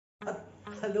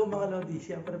Hello mga Lodi,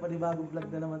 siyempre panibagong vlog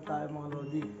na naman tayo mga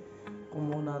Lodi. Kung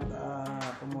muna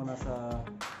sa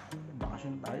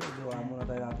bakasyon tayo, gawa muna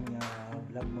tayo ating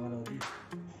vlog mga Lodi.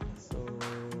 So,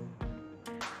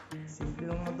 simple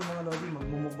lang naman ito mga Lodi,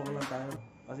 magmumukbang lang tayo.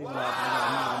 Kasi wala pa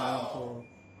naman, so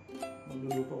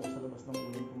magluluto ako sa labas ng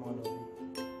ulam ko mga Lodi.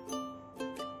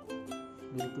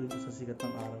 Lulutuin ko sa sikat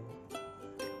ng araw.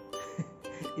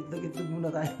 Itlog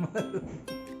muna tayo mga Lodi.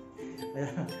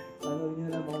 Kaya, panood nyo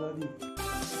na lang mga Lodi.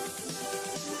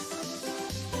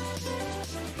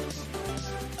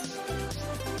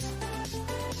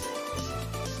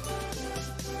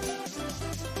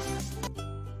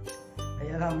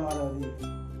 Ayan lang mga Lodi.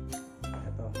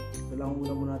 Ito lang ang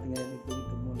ulam mo natin ngayon.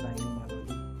 Itlog muna tayo mga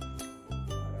Lodi.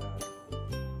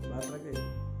 Para talaga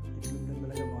itlog lang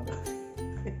talaga mga Lodi.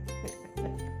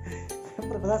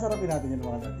 Siyempre, pasasarapin natin yan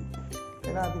mga Lodi.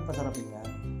 Kailangan natin pasarapin yan.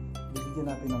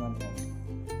 Bibigyan natin naman yan.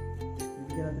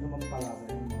 Bibigyan natin naman palasa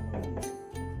yan mga Lodi.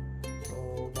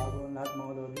 So, bago ang lahat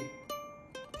mga Lodi,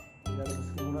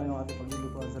 ilalabas ko muna yung ating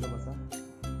paglulutuan sa labas ha.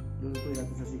 Lulutuin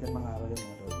natin sa sikat ng araw yan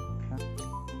mga Lodi. Ha?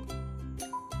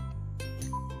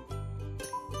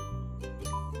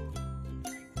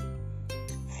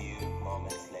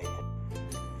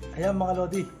 Ayan mga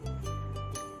Lodi,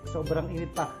 sobrang init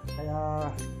pa,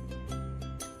 kaya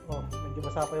medyo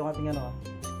basa pa yung ating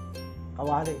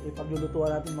kawali. Paglulutuan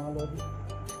natin mga Lodi,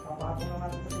 papatong lang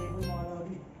natin sa table mga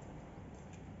Lodi.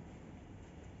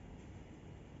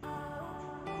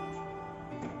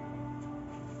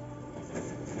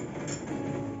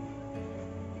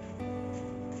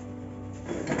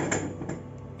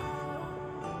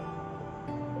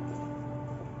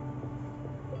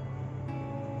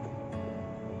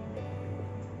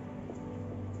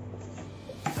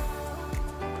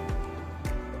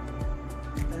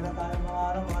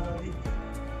 Mga Lodi,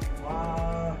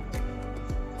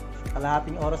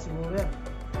 kalahating oras siguro yan.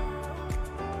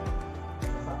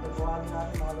 Sasapukuhan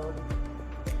natin mga Lodi.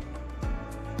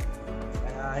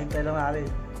 Kaya hintay lang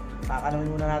natin.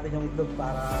 Kakanawin muna natin yung itlog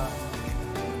para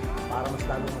mas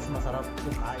lalo mas masarap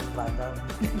yung kain bandang.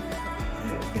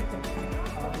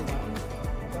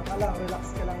 Diyan ka lang, relax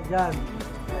ka lang dyan.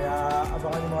 Kaya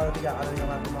abangan yung mga Lodi, kakanawin lang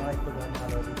natin mga itlog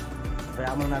mga Lodi. Kaya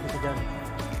amang natin ka dyan.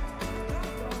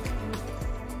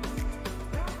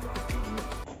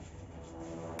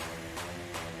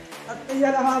 At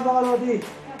kaya lang nga mga Lodi,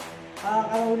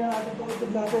 kalawin na natin itong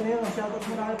itlog natin ngayon. Shoutout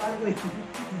muna kayo pala ko eh.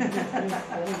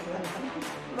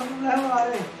 Walang problema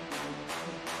pala eh.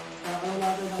 Kalawin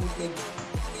natin ang itlog.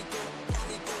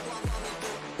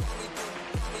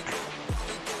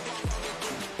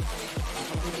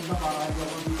 Kapag na para hindi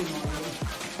ako dito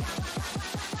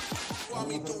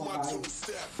mga Lodi.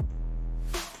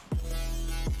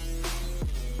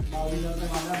 Bawi na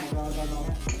rin mga magkakagano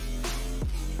ko.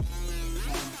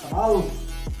 Wow!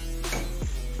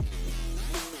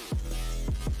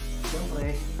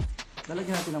 Siyempre,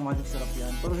 lalagyan natin ng magic sarap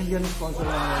yan. Pero hindi yan sponsor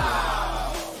lang mga Lodi.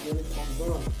 Hindi yan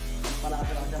sponsor.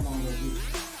 Palasa lang siya mga Lodi.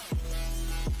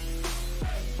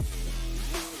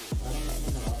 Parang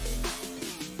masarap.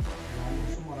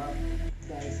 Lalong sumarap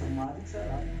dahil sa magic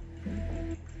sarap.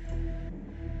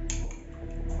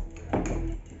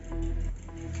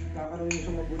 Kakalawin mo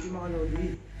siya mabuti mga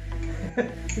Lodi.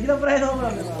 Sige lang pre, ako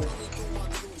lang naman.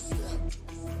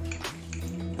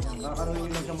 Kakaroon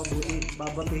lang siya mabuti,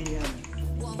 babatuhin yan.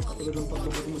 Katulad ng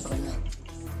pagbabuti mo sa kanya.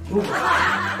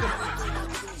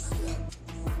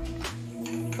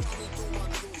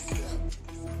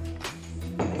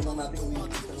 Ayun lang natin kung yung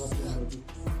talawas ng Lodi.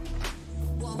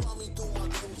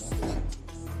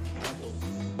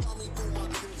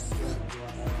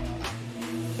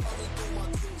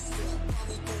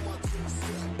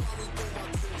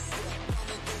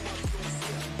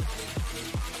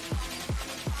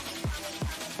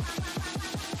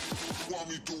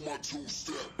 Do my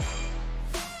two-step.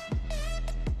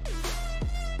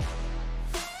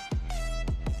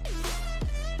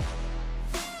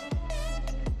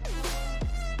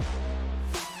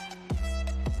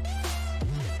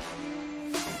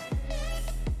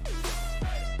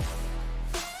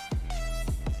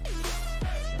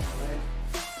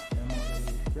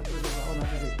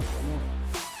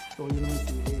 So yun naman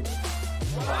sili.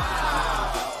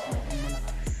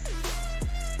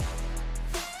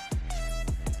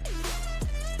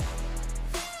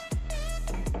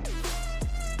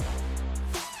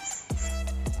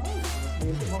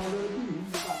 Ito mga Lodi,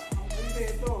 ang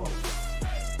ito.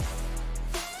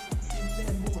 Simple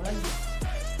ang buhay.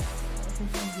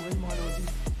 Simple ang buhay mga Lodi.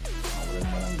 Mawalan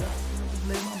mo lang gas. Ano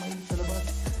problema, mahilig sa labas.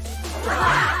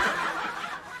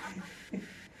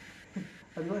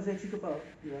 Sabi mo, sexy ko pa,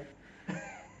 di ba?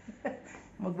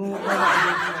 Magbumukha na ako.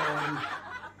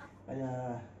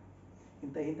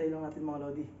 hintay-hintay lang natin mga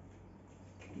Lodi.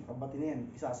 Nakabati na yan.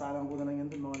 Isasalang ko na lang yan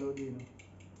dun mga Lodi. No?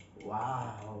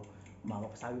 Wow!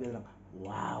 Mamapasabi ka lang,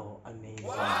 wow! Amazing!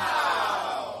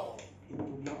 Wow!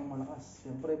 Itlog lang ang malakas.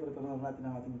 Siyempre, prepare natin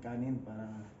ang ating kanin para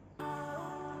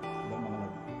ibang mga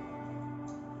Lodi.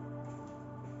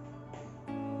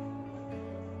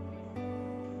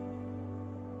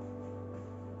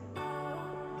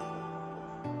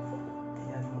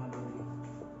 Ayan mga Lodi.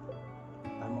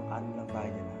 Tamang kanin lang tayo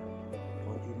dyan ha.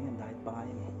 Konti rin yan, dahil pa nga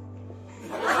yan eh.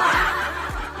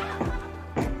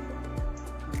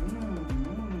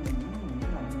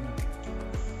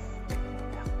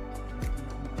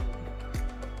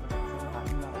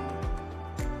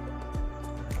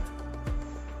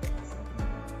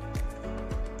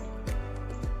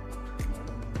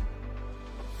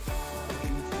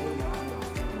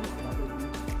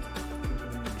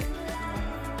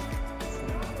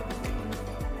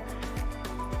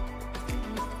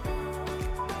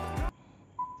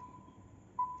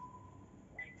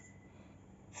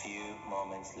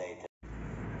 Later.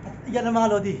 At yan ang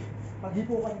mga Lodi.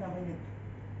 Paghipo kayo na mainit.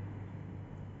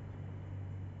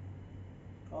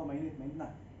 Oh, mainit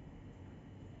na.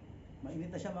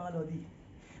 Mainit na siya mga Lodi.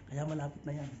 Kaya malapit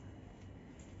na yan.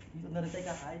 Dito na rin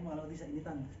tayo kakain mga Lodi sa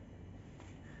initan.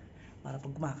 Para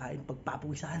pag kumakain,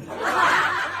 pagpapawisan.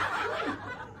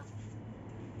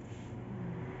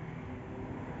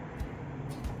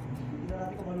 Hindi na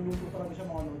natin kung maluluto talaga siya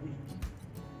mga Lodi.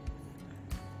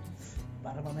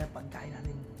 Para mamaya pagkain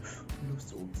natin,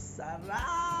 lusog,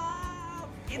 sarap!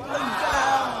 Itlog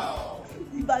lang!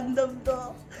 Di bandam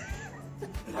to!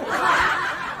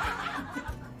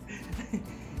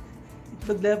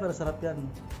 Itlog lang pero sarap yan.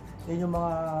 Yan yung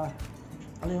mga,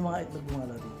 ano yung mga itlog mga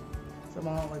Lodi? Sa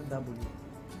mga OFW.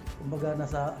 Kumbaga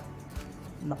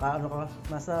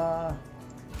nasa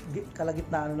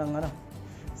kalagitnaan ng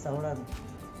sahuran.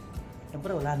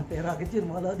 Siyempre wala nang pera agad yun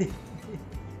mga Lodi.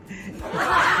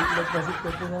 Itlog pasit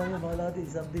ko na lang yung mga Lodi,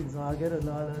 sardines, mga gano'n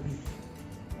mga Lodi.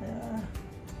 Kaya,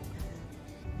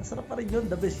 masarap pa rin yun,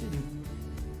 the best yun.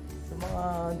 Sa mga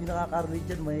hindi nakaka-relate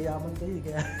dyan, mayayaman kayo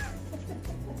kaya.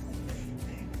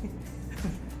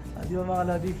 Di ba mga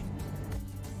Lodi?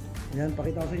 Ayan,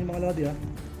 pakita ko sa inyo mga Lodi ha.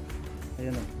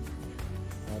 Ayan o.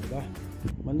 Diba?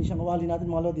 Malinis ang kawali natin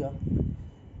mga Lodi ha.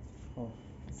 O,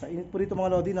 sa init po rito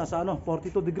mga Lodi, nasa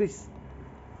 42 degrees.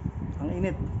 Ang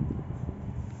init.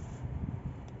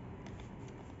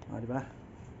 Diba?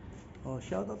 Oh,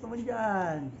 shoutout naman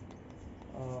dyan.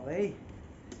 Okay.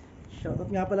 Shoutout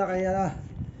nga pala kay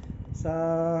sa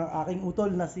aking utol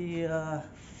na si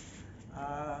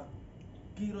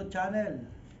Kiro Channel.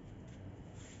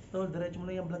 Tol, diretso mo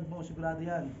lang yung vlog mo, sigurado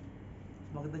yan.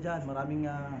 Maganda dyan, maraming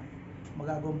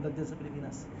magagawang vlog dyan sa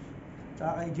Pilipinas.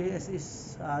 Tsaka kay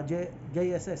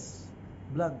JSS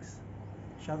Vlogs.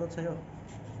 Shoutout sa'yo.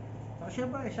 Saka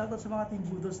syempre, shoutout sa mga team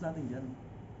Budos natin dyan.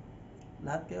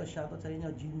 Lahat kayo, shoutout sa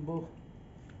inyo, Jimbo.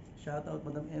 Shoutout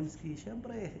Madam Emski.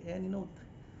 Siyempre, Any Note.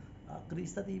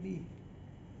 Krista TV.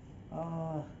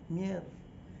 Mier.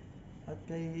 At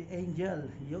kay Angel.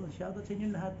 Yun, shoutout sa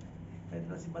inyo lahat. Kahit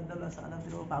na si Bandal lang sa alam,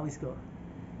 pero pawis ko.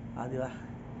 Di ba?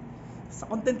 Sa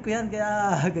content ko yan,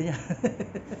 kaya ganyan.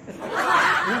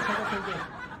 Yun, sa content ko.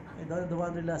 Kay Don The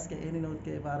Wanderlust, kay Any Note,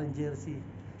 kay Parang Jersey.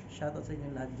 Shoutout sa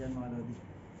inyo lahat dyan, mga Lodi.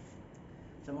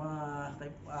 Sa mga kay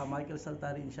Michael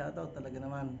Saltarin, shoutout talaga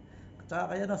naman.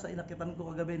 Tsaka kaya sa inakitan ko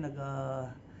kagabi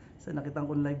sa inakitan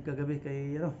ko live kagabi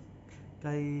kay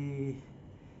kay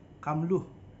Kamlu.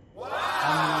 Wow!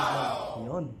 Kamlu,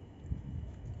 yun.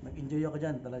 Nag-enjoy ako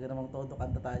diyan, talaga namang todo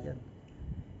kanta tayo diyan.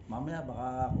 Mamaya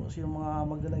baka kung sino mga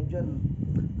mag-live diyan,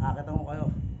 akitan ko kayo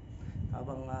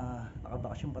habang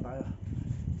nakabakasyon pa tayo.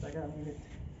 Talaga ang init.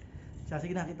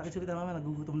 Sige na, kita-kits ulit mamaya,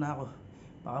 nagugutom na ako.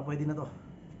 Baka pwede na to.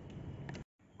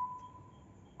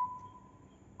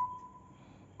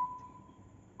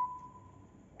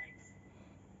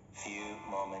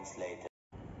 Moments later.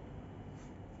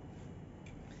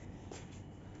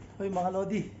 Hoy mga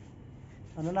Lodi.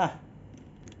 Ano na?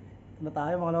 Ano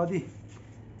tayo mga Lodi?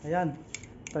 Ayan.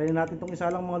 Try natin tong isa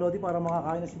lang mga Lodi para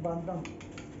makakain na si Bandang.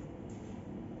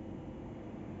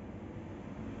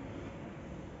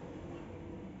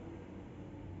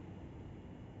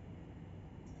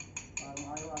 Parang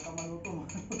ayaw ata maluto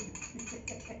mga Lodi.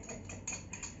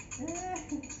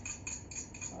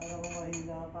 Parang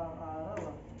mahina pa ang araw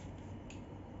ah.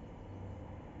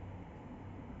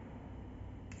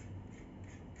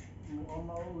 Mukhang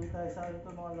mauwi tayo sa ito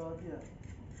mga Lodi ah.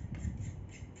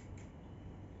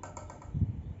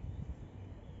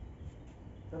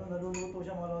 Pero naluluto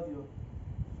siya mga Lodi oh.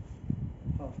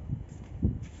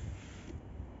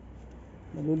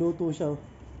 Naluluto siya oh.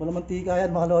 Wala mantika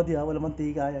yan mga Lodi ah. Wala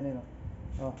mantika yan eh no.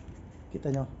 Oh, kita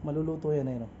nyo, maluluto yan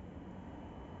eh, no?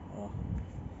 Oh,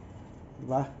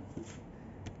 diba?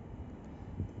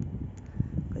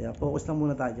 Kaya focus lang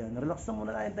muna tayo dyan. Relax lang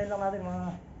muna tayo. Hintayin lang natin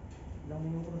mga ilang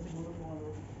minuto na siguro mga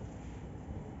lodi.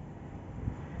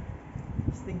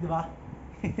 Stick, diba?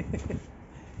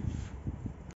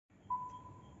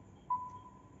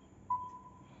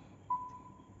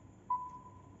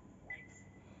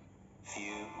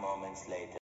 Few moments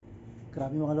later.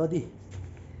 Grabe mga lodi.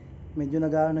 Medyo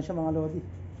nag-aano na siya mga lodi.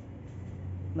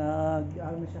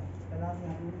 Nag-aano na siya. Kailangan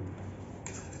niya huli.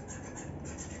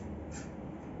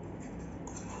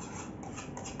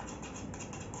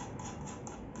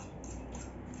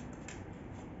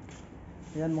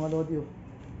 Ayan mga lodi oh.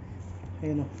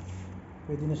 Ayan oh.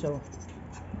 Pwede na siya oh.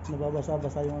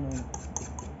 Nababasa-basa yung ano yun.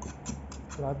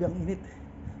 Grabe ang init.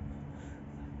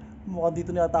 Mukhang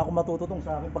dito na yata ako matututong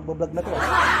sa aking pagbablog na to ah.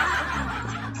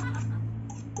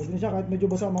 Pwede na siya kahit medyo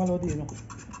basa mga lodi no?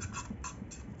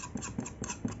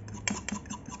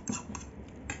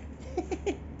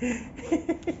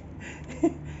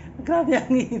 Grabe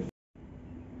ang init.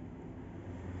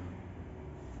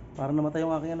 Parang namatay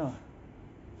yung aking ano.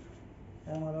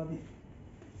 Ayan mga lodi.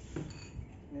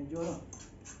 Medyo ano.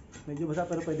 Medyo basa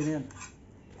pero pwede na yan.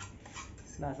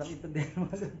 Lasang ito din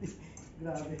mga lodi.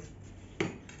 Grabe.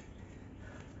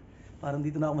 Parang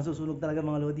dito na ako masusunog talaga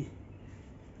mga lodi.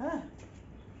 Ha?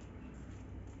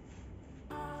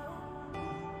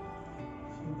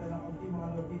 Hintay lang konti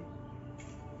mga lodi.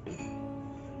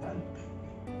 Yan.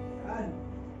 Yan.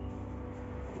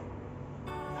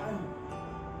 Yan.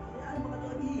 Yan mga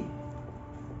lodi.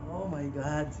 Oh my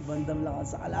God. Si Bandam lang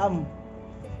sa alam.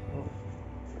 Oh.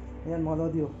 Ayan mga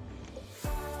lodi oh.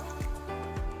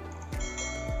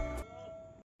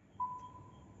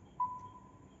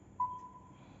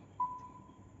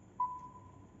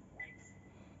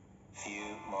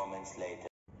 Few moments later.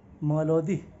 Mga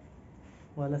lodi,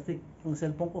 wala stick ang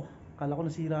cellphone ko. Kala ko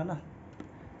nasira na.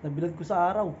 Nabilad ko sa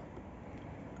araw.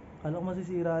 Kala ko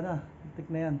masisira na. Stick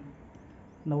na yan.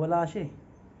 Nawala siya eh.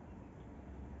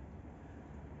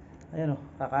 Ayan o,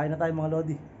 kakain na tayo mga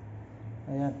lodi.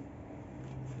 Ayan.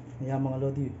 Ayan mga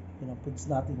lodi. Yan ang foods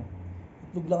natin.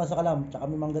 Itlog lang sa kalam. Tsaka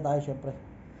may mangga tayo syempre.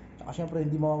 Tsaka syempre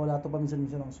hindi mawawala ito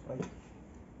paminsan-minsan ng Sprite.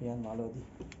 Ayan mga lodi.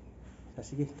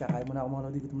 Sige, kakain muna ako mga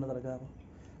lodi. Gutom na talaga ako.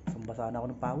 Sambasa na ako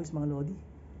ng pawis mga lodi.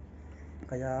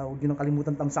 Kaya huwag nyo nang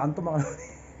kalimutan tamsaan to mga lodi.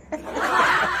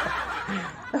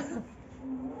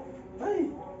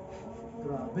 Ay!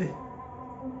 Grabe.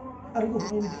 Aray ko,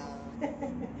 mainit.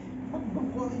 Habang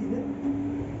ko ang init.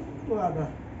 Wala na.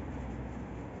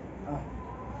 Ah.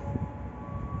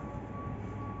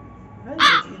 Ay,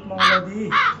 let's eat mga lodi.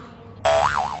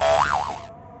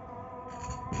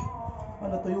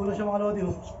 Natuyo na siya mga lodi.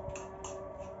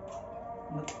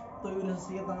 Natuyo na sa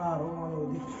sikat ng araw mga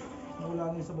lodi. Nawala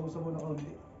na yung sabaw-sabaw na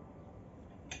kaunti.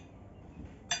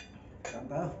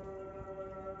 Kanta.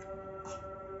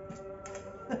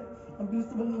 Ang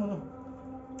bilis naman ng ano.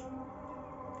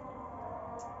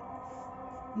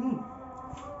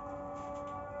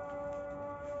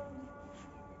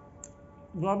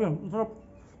 Grabe, ang sarap.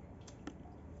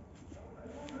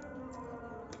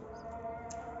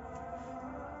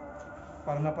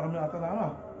 Parang naparami ata na ano.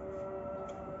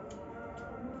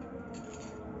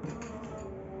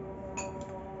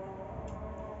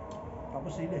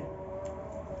 Tapos sili.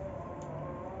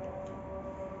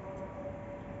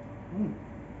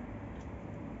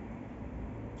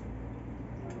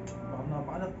 Parang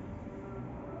napakalat.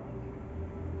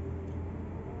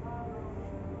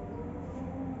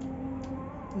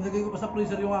 Nilagay ko pa sa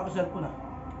freezer yung aking cellphone ah.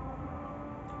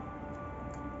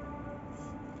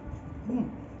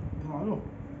 Ano?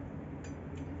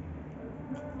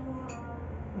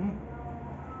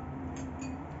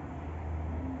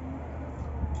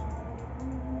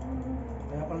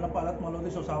 Kaya pala napalat mga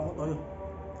lodi, sausawan ko tayo.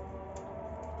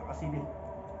 Kakasili.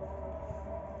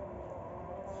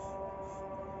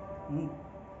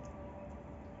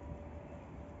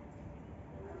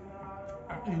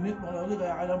 Ang init mga lodi,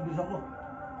 kaya kailangan bilisan ko.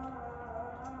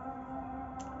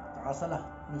 Kakasala,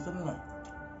 minsan na.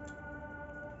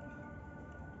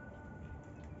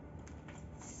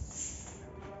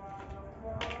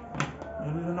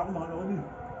 Nalilan ako mga lodi.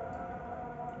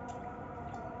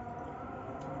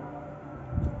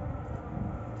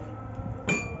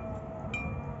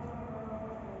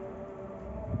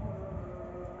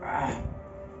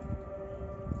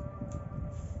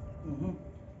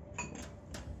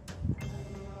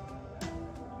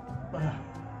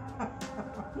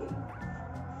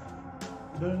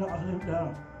 Dahil nakasilip na.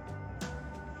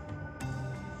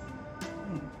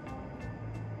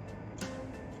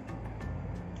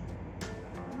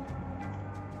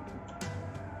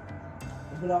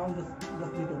 wala akong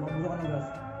gas dito, mabulo ka ng gas.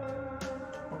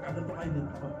 Pagkaganto kayo dito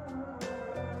ako.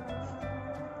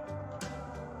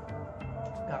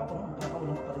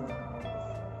 Kakaulang ka rin.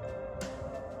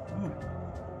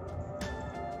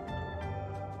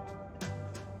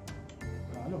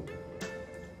 Ano?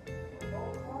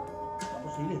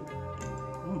 Tapos sili.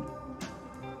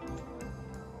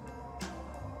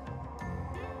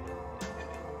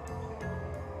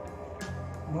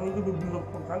 Malagibig nila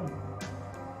pagkain.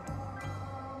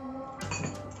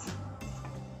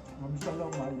 Mabisa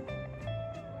lang mahal.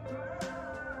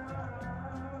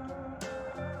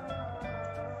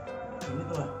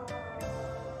 Ganito ah.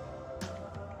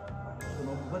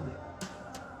 Sumabugad eh.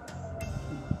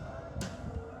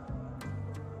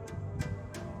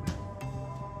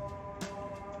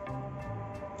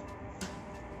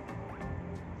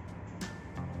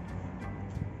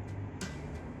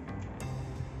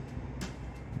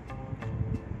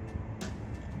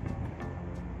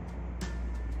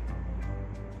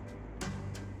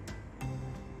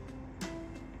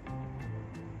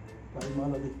 Tayo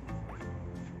mga Lodi.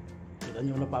 Kita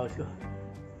nyo na pause ko.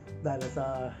 Dahil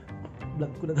sa vlog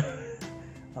ko na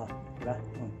ito. Diba?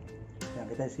 Yan,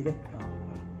 kita yung sige.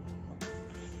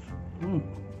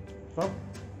 Stop.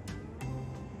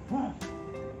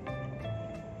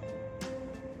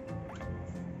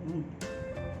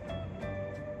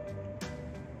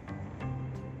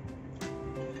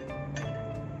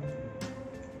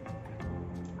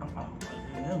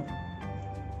 Ayan.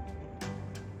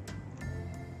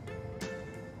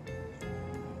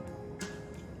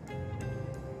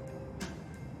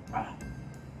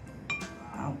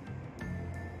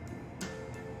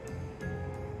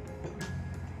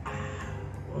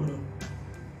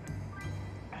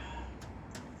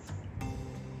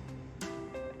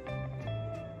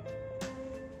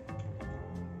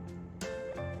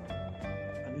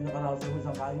 Hindi nakaraos ako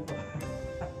isang kain ko.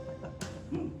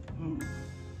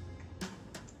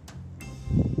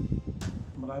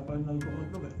 Marami pa rin naging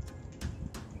itlog eh.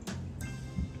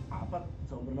 4,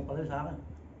 sobrang na pala sa akin.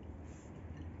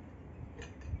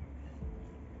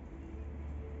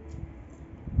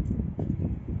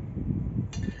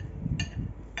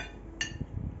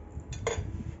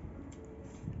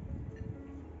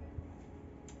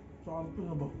 Saan ito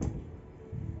na ba?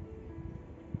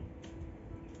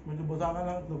 Medyo basakan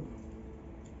lang ito.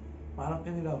 Parang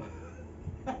kinilaw.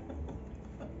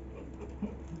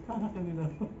 Parang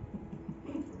kinilaw.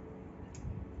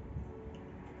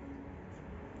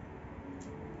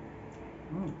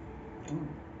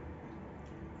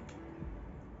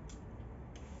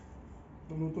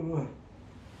 Tumutuloy.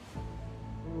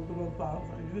 Tumutuloy parang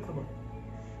sa init ba?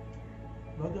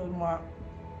 Dati ang mga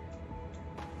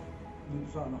dito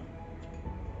sana.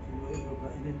 Siguro ay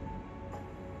sobrang init.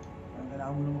 Ang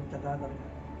kailangan mo na magtyaga na rin.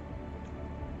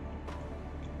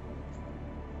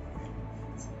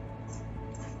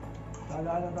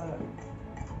 Talaan lang tayo.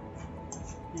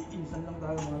 Iisan lang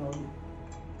tayo mga Lodi.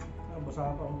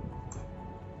 Basa pa.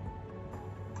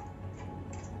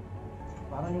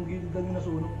 Parang yung gilid lang yung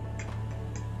nasunog.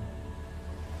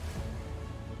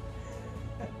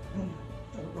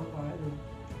 Sarap ang kain.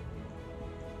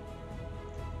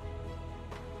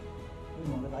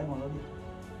 Mangga tayo mga Lodi.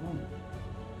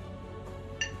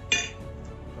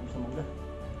 Kami sa mangga.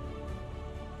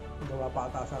 Gawa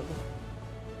pa atasa ito.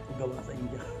 Gawa sa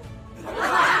India.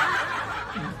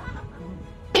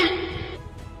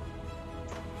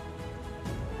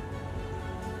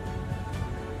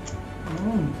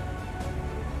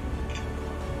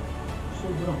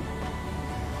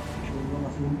 Sobrang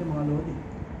asinti mga Lodi.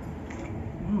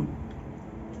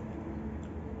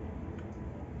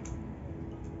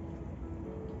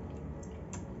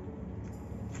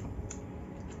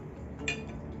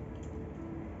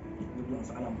 Biglang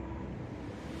sa alam.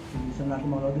 Bilisan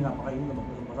natin mga Lodi, napakainit na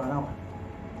magpasang-pasa na ako.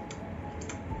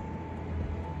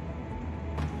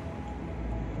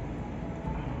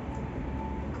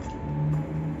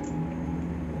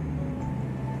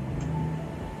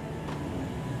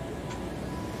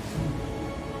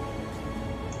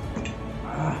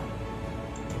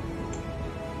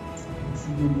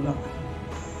 Sige mo lang.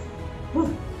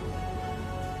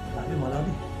 Labi mga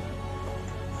Lodi.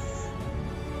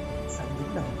 Saglit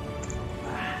lang.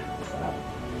 Sarap.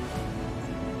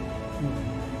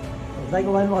 Dahil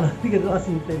kumain mo ka lang, hindi ganito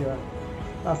kasimple, di ba?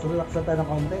 Tapos relax na tayo ng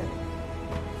konti.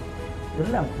 Yun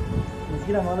lang.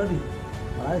 Sige lang mga Lodi.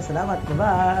 Maraming salamat.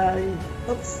 Bye-bye.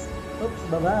 Oops.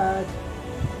 Bye-bye.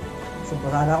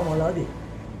 Sumpara na ako mga Lodi.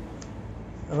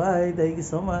 Bye-bye. Thank you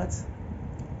so much.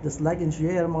 Just like and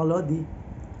share mga Lodi.